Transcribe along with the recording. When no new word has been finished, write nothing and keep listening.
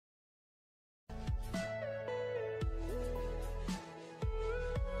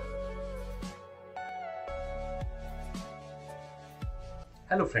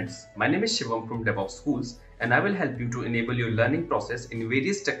Hello friends, my name is Shivam from DevOpsSchools and I will help you to enable your learning process in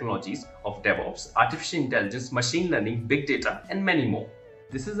various technologies of DevOps, artificial intelligence, machine learning, big data and many more.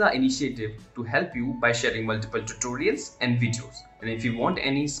 This is our initiative to help you by sharing multiple tutorials and videos. And if you want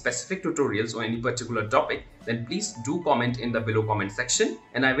any specific tutorials on any particular topic, then please do comment in the below comment section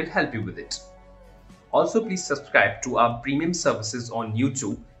and I will help you with it. Also, please subscribe to our premium services on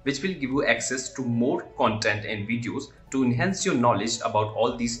YouTube, which will give you access to more content and videos to enhance your knowledge about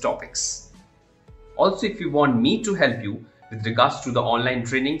all these topics. Also, if you want me to help you with regards to the online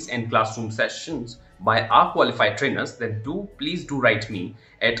trainings and classroom sessions by our qualified trainers, then please do write me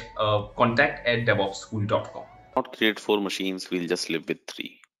at contact@devopsschool.com. Not create 4 machines, we'll just live with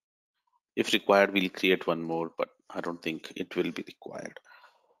 3. If required, we'll create one more, but I don't think it will be required.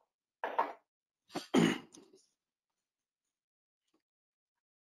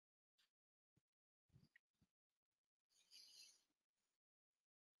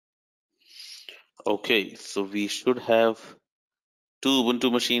 Okay, so we should have 2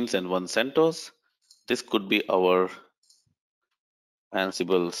 Ubuntu machines and 1 CentOS. This could be our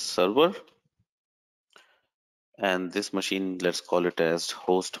Ansible server. And this machine, let's call it as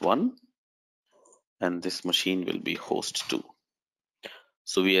host 1. And this machine will be host 2.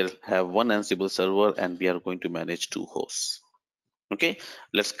 So we have one Ansible server and we are going to manage 2 hosts. Okay,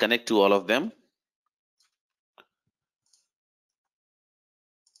 let's connect to all of them.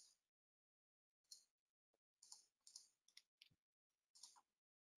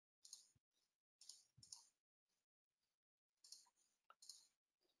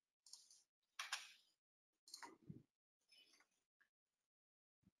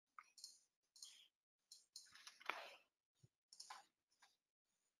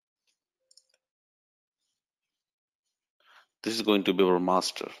 This is going to be our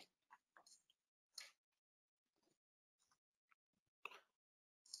master.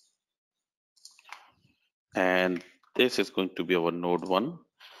 And this is going to be our node 1.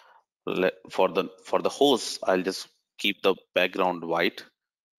 For the host, I'll just keep the background white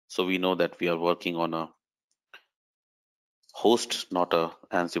so we know that we are working on a host, not a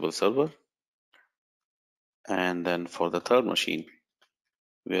Ansible server. And then for the third machine,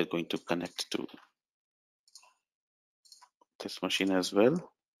 we are going to connect to this machine as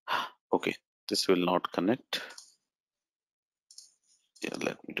well. Okay, this will not connect. Yeah,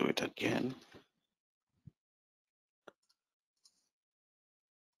 let me do it again.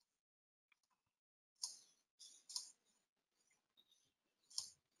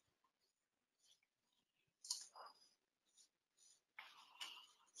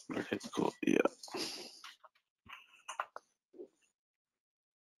 Let it go. Yeah.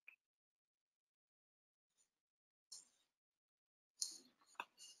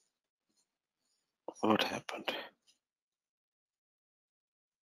 What happened?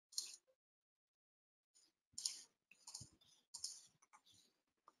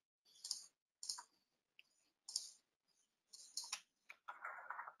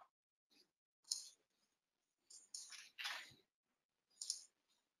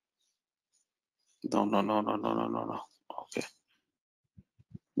 No. Okay.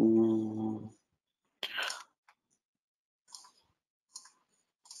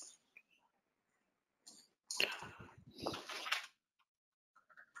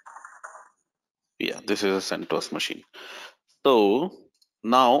 Yeah, this is a CentOS machine. So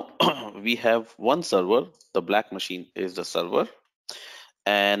now we have one server. The black machine is the server,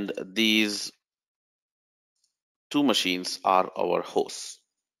 and these 2 machines are our hosts.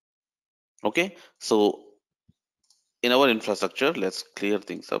 Okay, so in our infrastructure, let's clear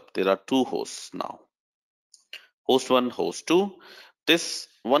things up. There are 2 hosts now. Host 1, host 2. This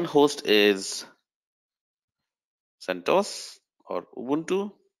one host is CentOS or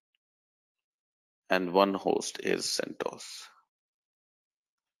Ubuntu, and one host is CentOS.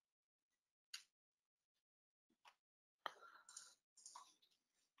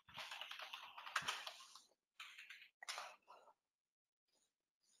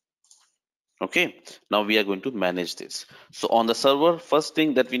 Okay, now we are going to manage this. So on the server, first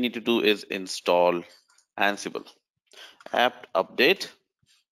thing that we need to do is install Ansible. Apt update.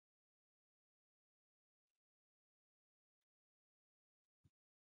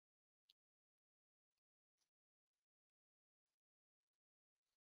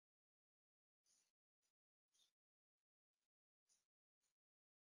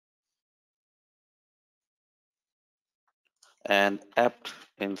 And apt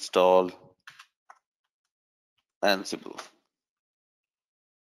install Ansible.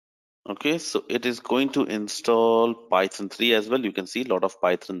 Okay, so it is going to install Python 3 as well. You can see a lot of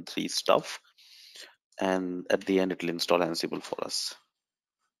Python 3 stuff. And at the end, it will install Ansible for us.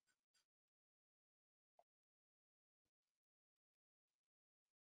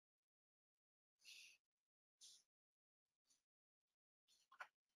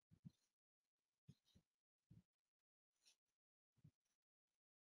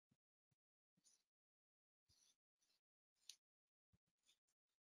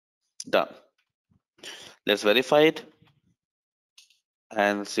 Done. Let's verify it.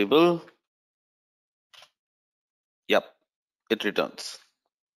 Ansible. Yep, it returns.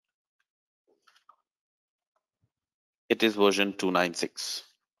 It is version 296.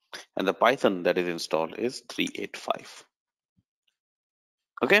 And the Python that is installed is 385.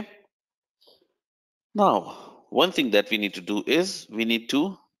 Okay. Now, one thing that we need to do is we need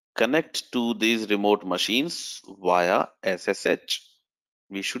to connect to these remote machines via SSH.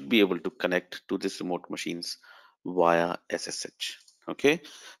 We should be able to connect to these remote machines via SSH. Okay.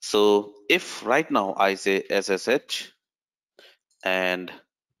 So if right now I say SSH and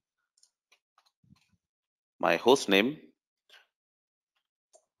my host name,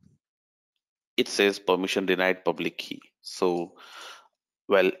 it says permission denied public key. So,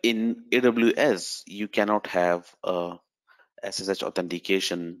 well, in AWS, you cannot have a SSH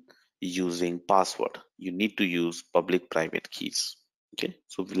authentication using password. You need to use public private keys. Okay,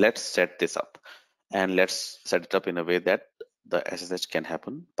 so let's set this up, and let's set it up in a way that the SSH can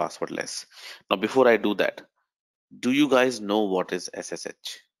happen passwordless. Now, before I do that, do you guys know what is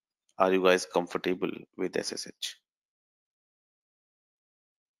SSH? Are you guys comfortable with SSH?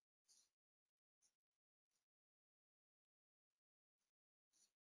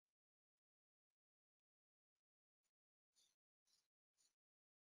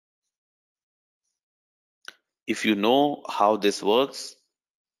 If you know how this works,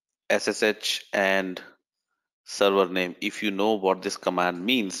 SSH and server name, if you know what this command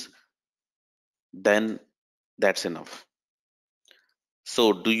means, then that's enough.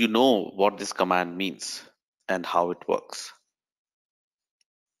 So do you know what this command means and how it works?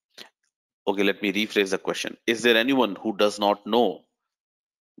 Okay, let me rephrase the question. Is there anyone who does not know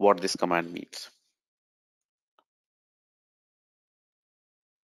what this command means?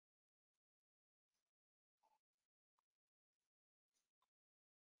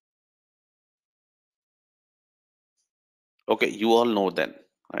 Okay, you all know then,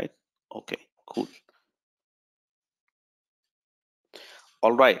 right? Okay, cool.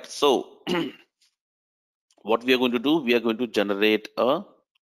 All right, so what we are going to do, we are going to generate a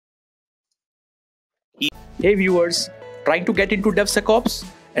Hey viewers, trying to get into DevSecOps?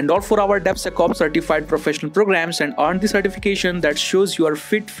 Enroll for our DevSecOps certified professional programs and earn the certification that shows you are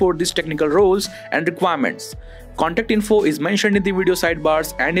fit for these technical roles and requirements. Contact info is mentioned in the video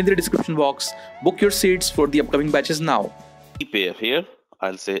sidebars and in the description box. Book your seats for the upcoming batches now. key pair here.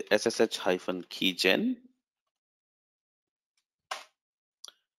 I'll say SSH-keygen.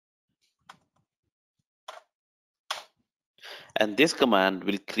 And this command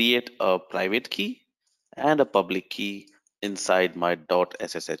will create a private key and a public key inside my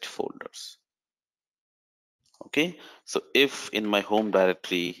 .ssh folders. Okay, so if in my home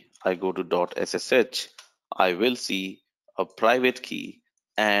directory I go to .ssh, I will see a private key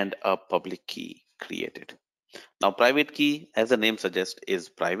and a public key created. Now, private key, as the name suggests, is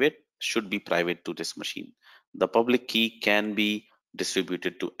private, should be private to this machine. The public key can be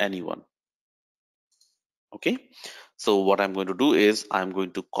distributed to anyone. Okay, so what I'm going to do is I'm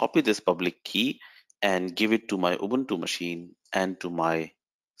going to copy this public key and give it to my Ubuntu machine and to my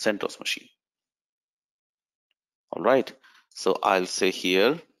CentOS machine. All right, so I'll say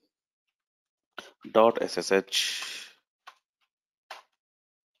here .ssh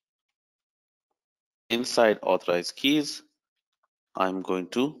inside authorized keys. I'm going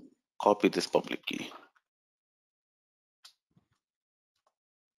to copy this public key.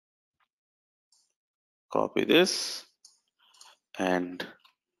 Copy this and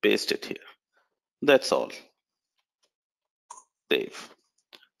paste it here. That's all. Save.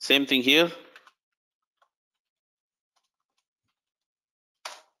 Same thing here.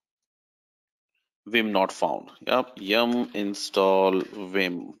 Vim not found. Yep. Yum install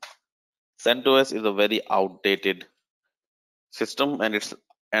Vim. CentOS is a very outdated system and it's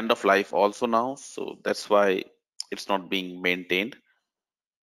end of life also now. So that's why it's not being maintained.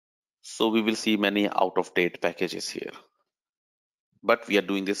 So we will see many out of date packages here. But we are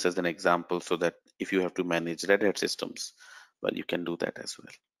doing this as an example so that if you have to manage Red Hat systems, well, you can do that as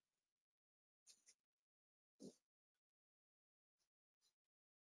well.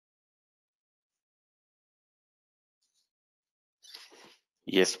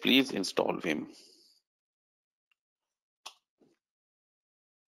 Yes, please install Vim.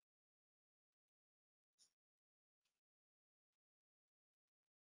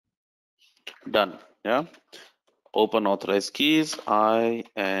 Done. Yeah. Open authorized keys,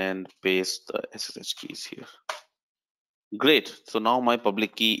 and paste the SSH keys here. Great. So now my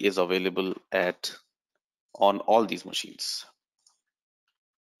public key is available on all these machines.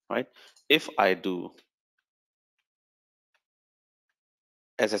 Right. If I do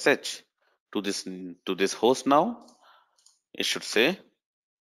SSH to this host now, it should say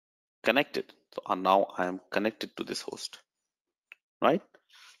connected. So now I am connected to this host, right?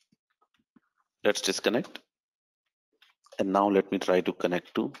 Let's disconnect. And now let me try to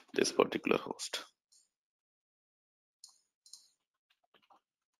connect to this particular host.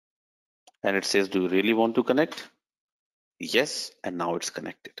 And it says, do you really want to connect? Yes, and now it's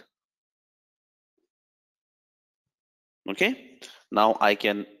connected. Okay, now I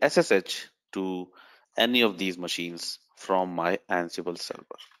can SSH to any of these machines from my Ansible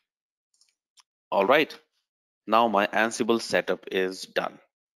server. All right, now my Ansible setup is done.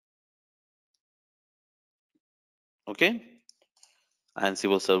 Okay,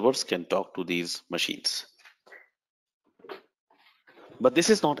 Ansible servers can talk to these machines. But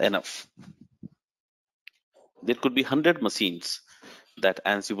this is not enough. There could be 100 machines that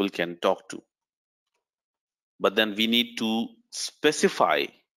Ansible can talk to. But then we need to specify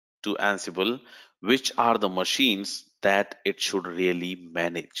to Ansible which are the machines that it should really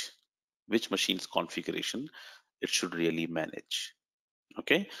manage, which machines configuration it should really manage.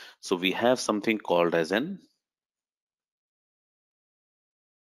 Okay, so we have something called as a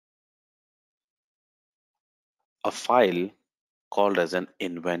file called as an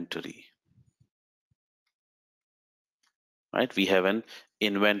inventory, right? We have an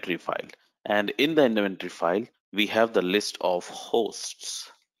inventory file, and in the inventory file we have the list of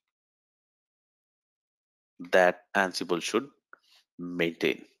hosts that Ansible should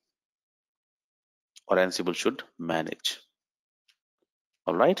maintain or Ansible should manage.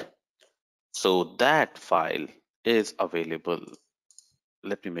 All right, so that file is available.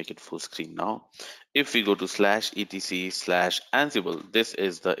 Let me make it full screen now. If we go to /etc/Ansible, this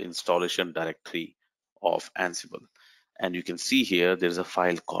is the installation directory of Ansible. And you can see here there's a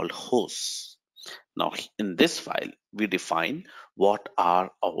file called hosts. Now in this file, we define what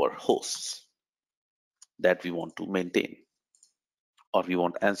are our hosts that we want to maintain, or we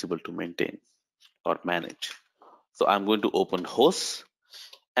want Ansible to maintain or manage. So I'm going to open hosts,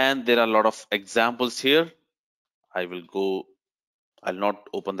 and there are a lot of examples here. I'll not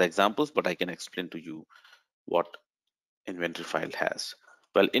open the examples, but I can explain to you what inventory file has.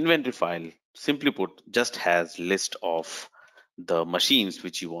 Well, inventory file, simply put, just has list of the machines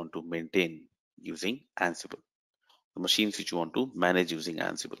which you want to maintain using Ansible, the machines which you want to manage using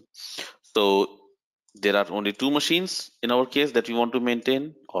Ansible. So there are only 2 machines in our case that we want to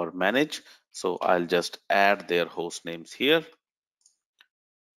maintain or manage. So I'll just add their host names here.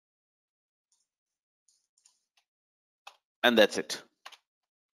 And that's it.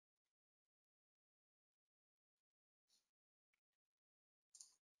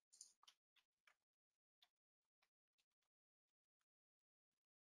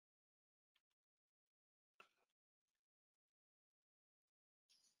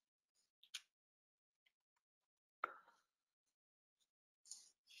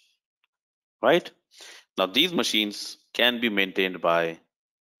 Right? Now these machines can be maintained by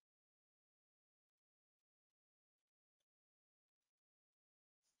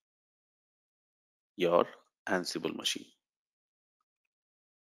your Ansible machine.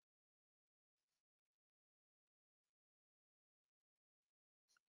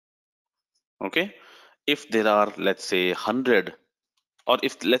 Okay, if there are, let's say, 100, or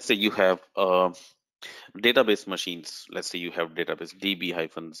if let's say you have database machines, let's say you have database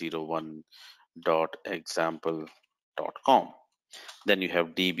db-01.example.com, then you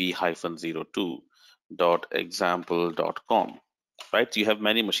have db-02.example.com, right? So you have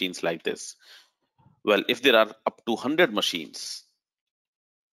many machines like this. Well, if there are up to 100 machines,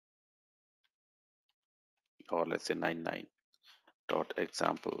 or let's say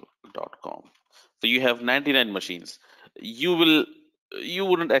 99.example.com, so you have 99 machines. You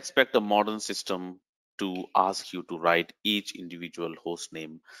wouldn't expect a modern system to ask you to write each individual host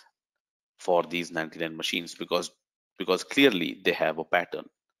name for these 99 machines, because clearly they have a pattern,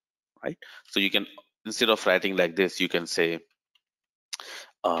 right? So you can, instead of writing like this, you can say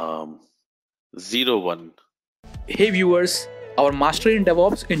 01. Hey viewers, our Master in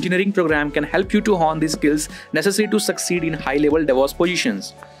DevOps engineering program can help you to hone the skills necessary to succeed in high-level DevOps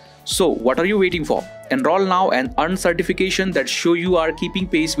positions. So what are you waiting for? Enroll now and earn certification that show you are keeping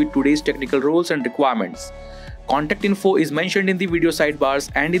pace with today's technical roles and requirements. Contact info is mentioned in the video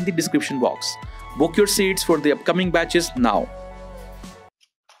sidebars and in the description box. Book your seats for the upcoming batches now.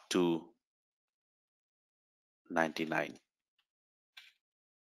 To 99.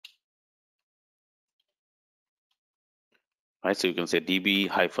 Right, so you can say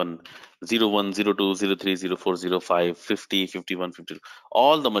db-01, 02, 03, 04, 05, 50, 51, 52.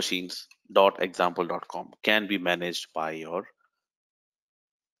 All the machines .example.com can be managed by your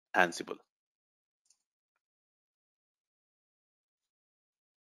Ansible.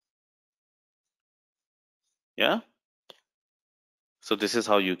 Yeah. So this is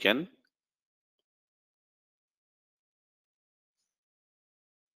how you can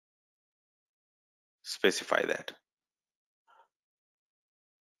specify that,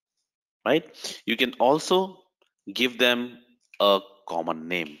 right? You can also give them a common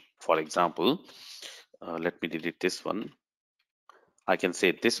name. For example, let me delete this one. I can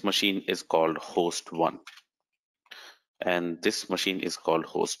say this machine is called host 1 and this machine is called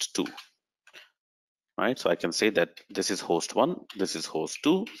host 2, right? So I can say that this is host 1, this is host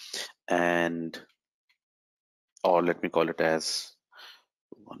 2, and or let me call it as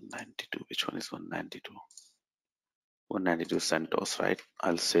 192. Which one is 192? 192 CentOS, right?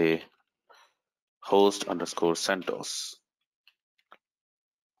 I'll say host underscore CentOS,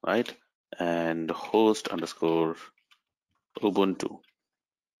 right? And host underscore Ubuntu.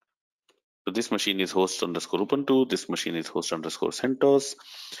 So this machine is host underscore Ubuntu, this machine is host underscore CentOS.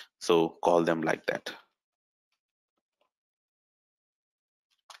 So call them like that.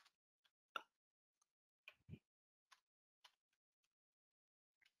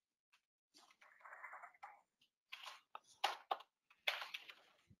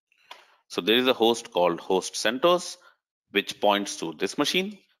 So there is a host called host CentOS, which points to this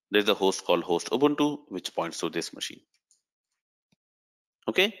machine. There's a host called host Ubuntu, which points to this machine.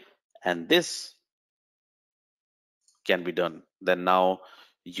 Okay, and this can be done. Then now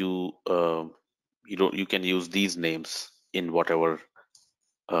you you can use these names in whatever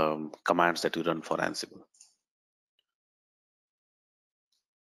commands that you run for Ansible.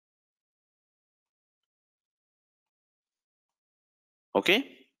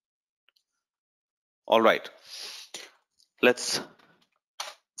 Okay. All right. Let's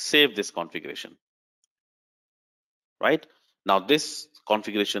save this configuration. Right now, this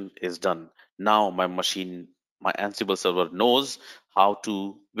configuration is done. Now my machine, my Ansible server knows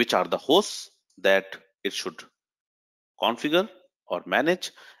which are the hosts that it should configure or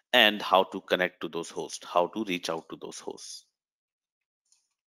manage, and how to connect to those hosts, how to reach out to those hosts.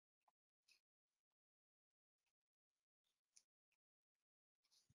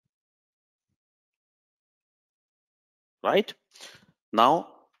 Right now,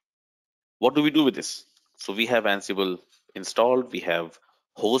 what do we do with this? So we have Ansible installed, we have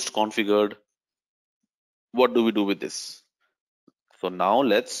host configured. What do we do with this? So now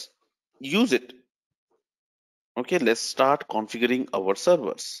let's use it. Okay, let's start configuring our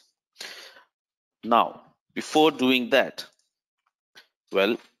servers. Now, before doing that,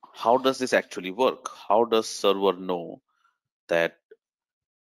 well, how does this actually work? How does server know that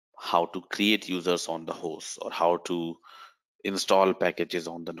how to create users on the host or how to install packages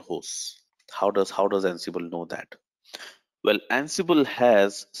on the hosts? How does Ansible know that? Well, Ansible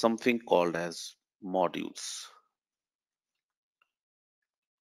has something called as modules.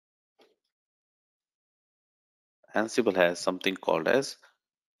 Ansible has something called as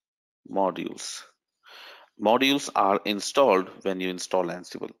modules. Modules are installed when you install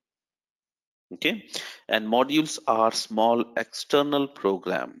Ansible. Okay, and modules are small external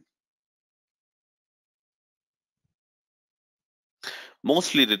program,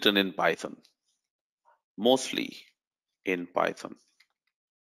 mostly written in Python. Mostly in Python.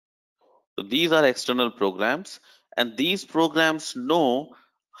 So these are external programs, and these programs know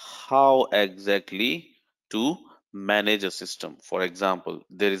how exactly to manage a system. For example,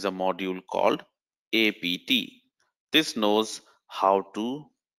 there is a module called apt. This knows how to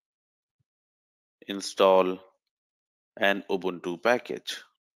install an Ubuntu package.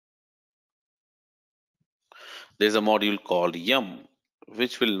 There's a module called yum,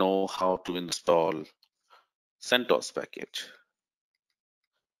 which will know how to install CentOS package.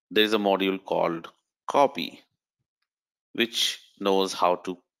 There is a module called copy, which knows how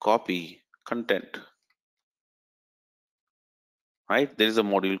to copy content. Right? There is a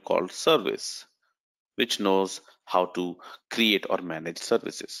module called service, which knows how to create or manage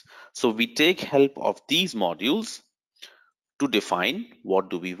services. So we take help of these modules to define what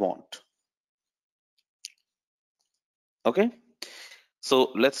do we want. Okay,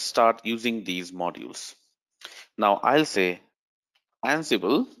 so let's start using these modules. Now I'll say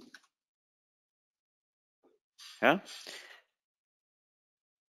Ansible, yeah,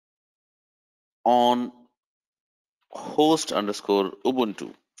 on host underscore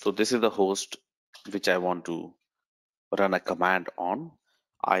Ubuntu. So this is the host which I want to run a command on.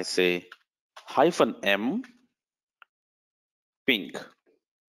 I say -m ping.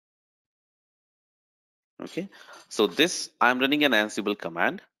 Okay, so this I'm running an Ansible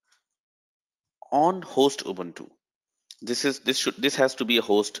command on host Ubuntu. this has to be a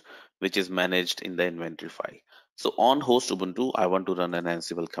host which is managed in the inventory file. So on host Ubuntu, I want to run an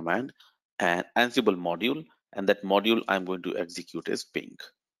Ansible command and Ansible module, and that module I'm going to execute is ping.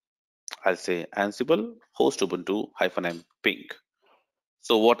 I'll say Ansible host Ubuntu -m ping.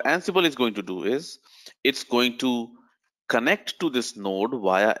 So what Ansible is going to do is it's going to connect to this node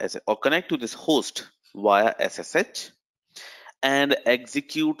via or connect to this host via SSH and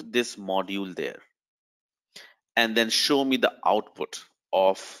execute this module there, and then show me the output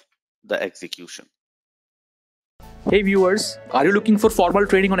of the execution. Hey viewers, are you looking for formal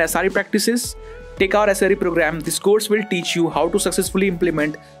training on SRE practices? Take our SRE program. This course will teach you how to successfully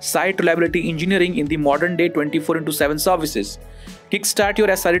implement site reliability engineering in the modern day 24/7 services. Kickstart your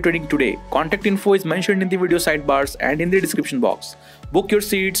SRE training today. Contact info is mentioned in the video sidebars and in the description box. Book your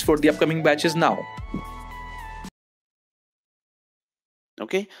seats for the upcoming batches now.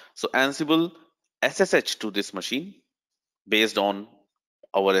 Okay, so Ansible SSH to this machine based on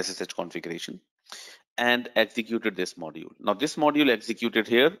our SSH configuration and executed this module. Now this module executed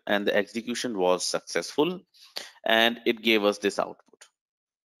here and the execution was successful and it gave us this output,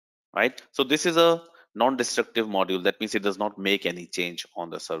 right? So this is a non-destructive module. That means it does not make any change on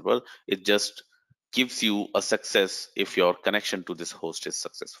the server. It just gives you a success if your connection to this host is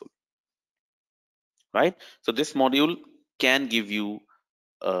successful, right? So this module can give you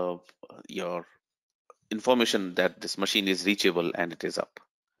your information that this machine is reachable and it is up.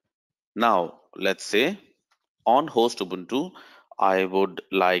 Now let's say on host Ubuntu, I would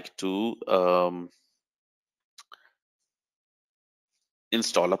like to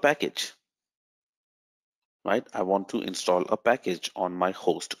install a package, right? I want to install a package on my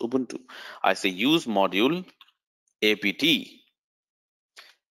host Ubuntu. I say use module apt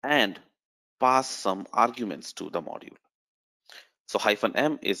and pass some arguments to the module. So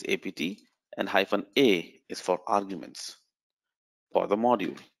 -m is apt and -a is for arguments for the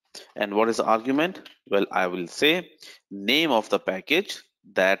module. And what is the argument? Well, I will say name of the package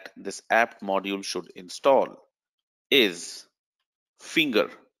that this apt module should install is finger,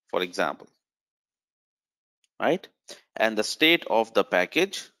 for example, right? And the state of the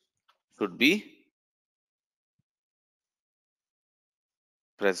package should be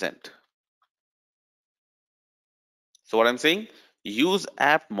present. So what I'm saying, use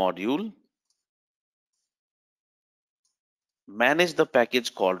apt module, manage the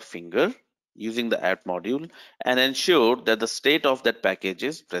package called finger using the apt module and ensure that the state of that package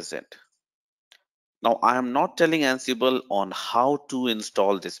is present. Now I am not telling Ansible on how to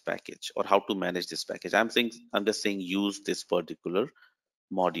install this package or how to manage this package. I'm just saying use this particular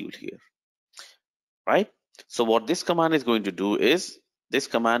module here, right? So what this command is going to do is this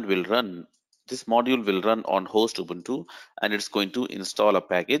module will run on host Ubuntu and it's going to install a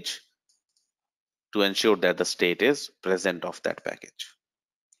package to ensure that the state is present of that package,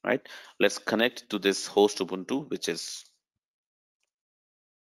 right? Let's connect to this host Ubuntu, which is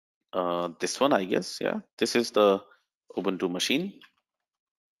this one, I guess. Yeah, this is the Ubuntu machine.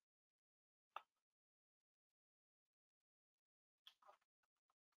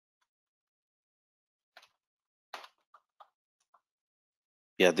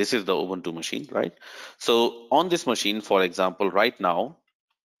 Yeah, this is the Ubuntu machine, right? So on this machine, for example, right now,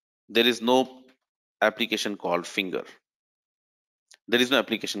 there is no application called finger. There is no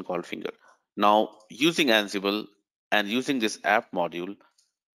application called finger. Now, using Ansible and using this apt module,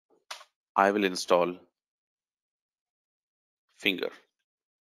 I will install finger.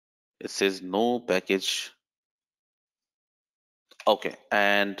 It says no package. Okay,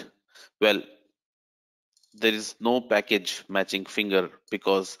 and well, there is no package matching finger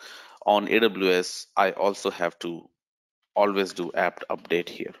because on AWS, I also have to always do apt update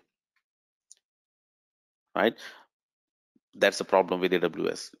here, right? That's the problem with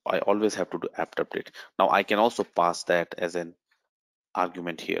AWS. I always have to do apt update. Now I can also pass that as an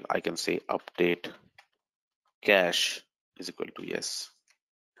argument here. I can say update cache is equal to yes.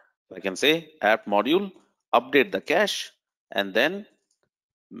 I can say apt module, update the cache, and then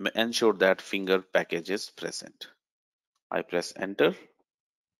ensure that finger package is present. I press enter.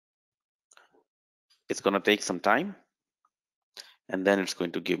 It's going to take some time and then it's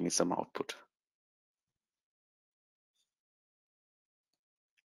going to give me some output.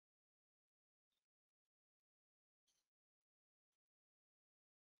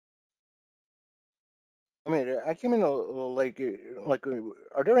 I mean, I came in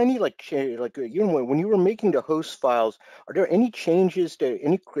are there any when you were making the host files, are there any changes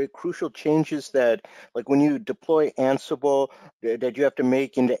any crucial changes that like when you deploy Ansible that you have to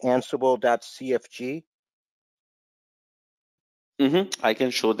make into Ansible.cfg? I can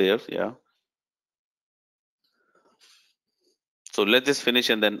show there, yeah. So let this finish,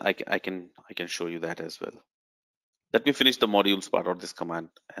 and then I can show you that as well. Let me finish the modules part of this command,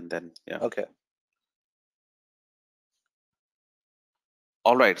 and then yeah. Okay.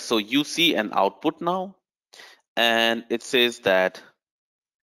 All right. So you see an output now, and it says that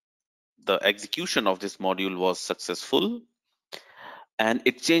the execution of this module was successful, and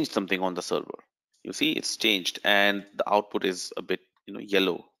it changed something on the server. You see, it's changed, and the output is a bit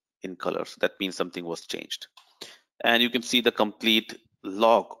yellow in color. So that means something was changed. And you can see the complete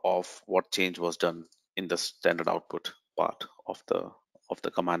log of what change was done in the standard output part of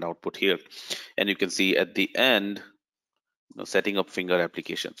the command output here. And you can see at the end, setting up Finger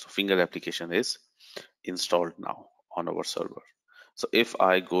application. So Finger application is installed now on our server. So if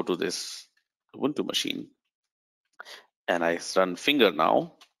I go to this Ubuntu machine and I run Finger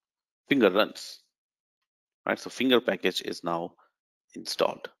now, Finger runs, right? So Finger package is now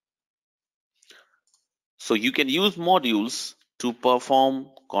installed. So you can use modules to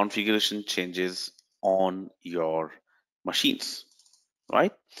perform configuration changes on your machines,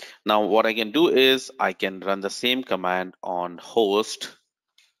 right? Now what I can do is I can run the same command on host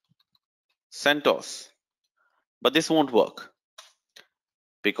CentOS, but this won't work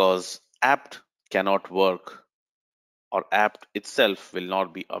because apt cannot work, or apt itself will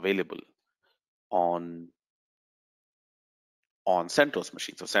not be available on CentOS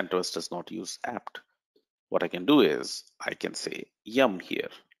machine. So CentOS does not use apt. What I can do is I can say yum here.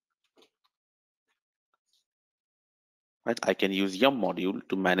 Right? I can use yum module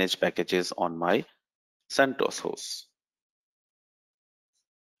to manage packages on my CentOS host.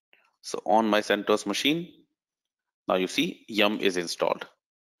 So on my CentOS machine, now you see yum is installed.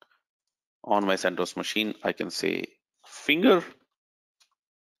 On my CentOS machine, I can say Finger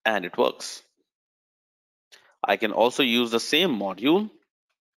and it works. I can also use the same module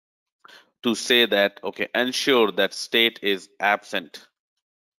to say that, okay, ensure that state is absent.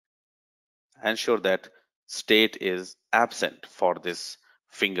 Ensure that state is absent for this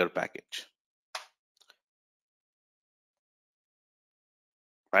Finger package.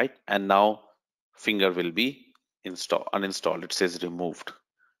 Right? And now Finger will be uninstalled. It says removed.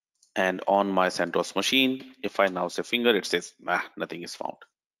 And on my CentOS machine, if I now say Finger, it says nothing is found.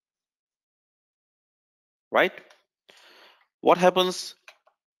 Right? What happens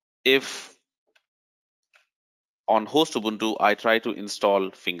if on host Ubuntu I try to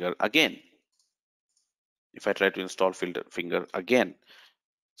install Finger again? If I try to install Finger again,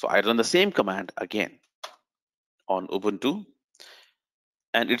 so I run the same command again on Ubuntu,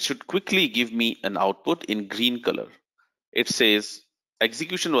 and it should quickly give me an output in green color. It says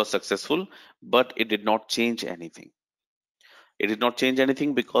execution was successful, but it did not change anything. It did not change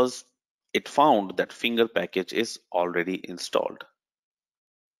anything because it found that Finger package is already installed.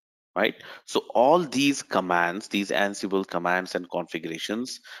 Right? So all these commands, these Ansible commands and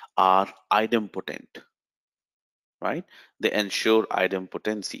configurations are idempotent. Right? They ensure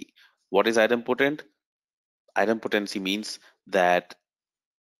idempotency. What is idempotent? Idempotency means that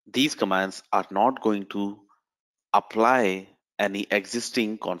these commands are not going to apply any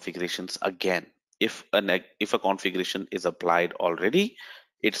existing configurations again. If a configuration is applied already,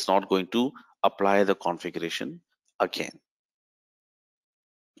 it's not going to apply the configuration again.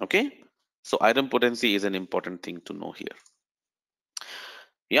 Okay, so idempotency is an important thing to know here.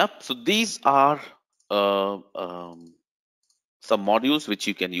 Yep, so these are some modules which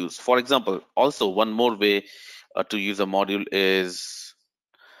you can use. For example, also one more way to use a module is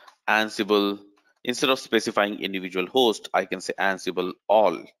Ansible. Instead of specifying individual host, I can say Ansible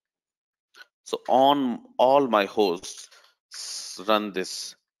all. So on all my hosts, run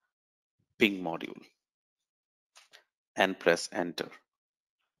this ping module and press enter.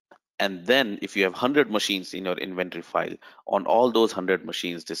 And then if you have 100 machines in your inventory file, on all those 100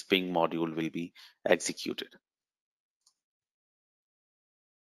 machines, this ping module will be executed.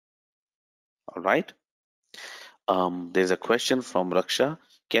 All right. There's a question from Raksha.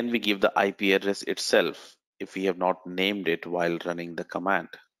 Can we give the IP address itself if we have not named it while running the command?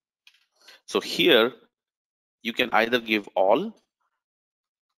 So here you can either give all,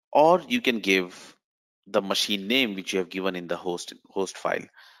 or you can give the machine name which you have given in the host file.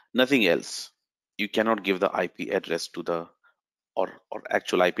 Nothing else. You cannot give the IP address to the or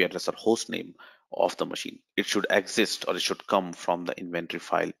actual IP address or host name of the machine. It should exist, or it should come from the inventory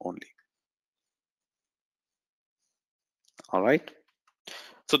file only. All right.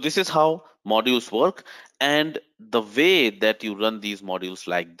 So this is how modules work, and the way that you run these modules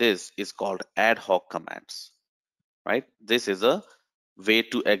like this is called ad hoc commands. Right? This is a way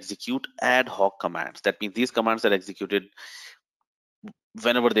to execute ad hoc commands. That means these commands are executed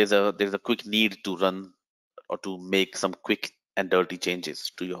whenever there's a quick need to run or to make some quick and dirty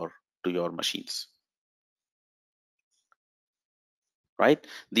changes to your machines. Right?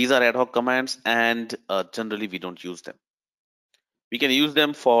 These are ad hoc commands, and generally we don't use them. We can use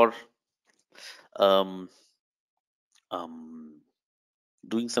them for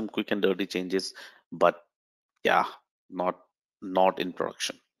doing some quick and dirty changes, but yeah, not in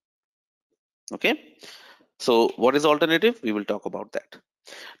production. Okay, so what is alternative? We will talk about that.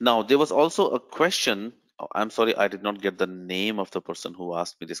 Now, there was also a question. I'm sorry, I did not get the name of the person who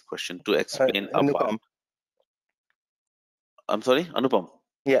asked me this question to explain about. I'm sorry, Anupam.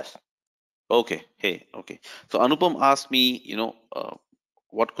 Yes. Okay. Hey. Okay. So Anupam asked me,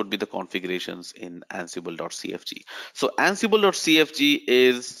 what could be the configurations in Ansible.cfg. So Ansible.cfg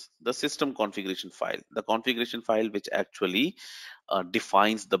is the system configuration file, the configuration file which actually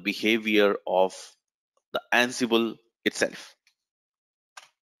defines the behavior of the Ansible itself.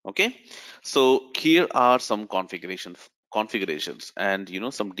 Okay, so here are some configurations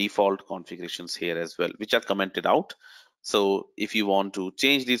and some default configurations here as well, which are commented out. So if you want to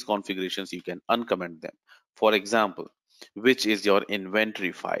change these configurations, you can uncomment them. For example, which is your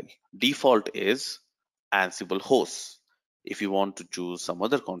inventory file? Default is Ansible hosts. If you want to choose some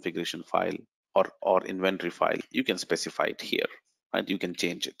other configuration file or inventory file, you can specify it here, right? You can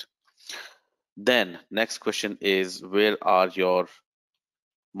change it. Then next question is, where are your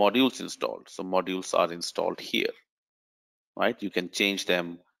modules installed? So modules are installed here, right? You can change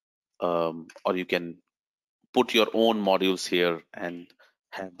them, or you can put your own modules here and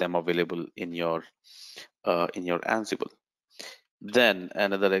have them available in your Ansible. Then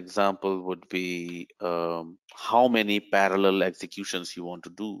another example would be how many parallel executions you want to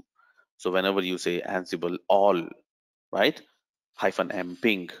do. So whenever you say Ansible all, right, -m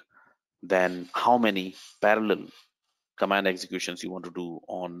ping, then how many parallel command executions you want to do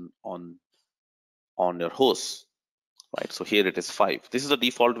on your host, right? So here it is 5. This is the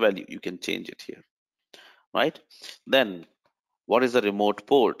default value. You can change it here, right? Then what is the remote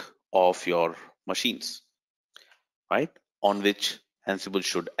port of your machines, right, on which Ansible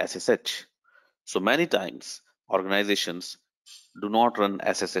should SSH? So many times organizations do not run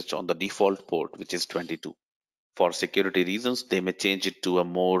SSH on the default port, which is 22. For security reasons, they may change it to a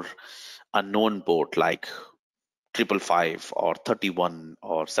more unknown port like 555 or 31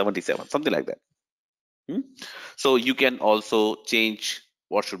 or 77, something like that. So you can also change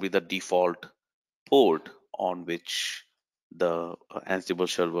what should be the default port on which the Ansible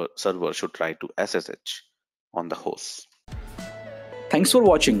server should try to SSH on the host. Thanks for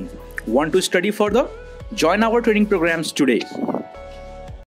watching. Want to study further? Join our training programs today.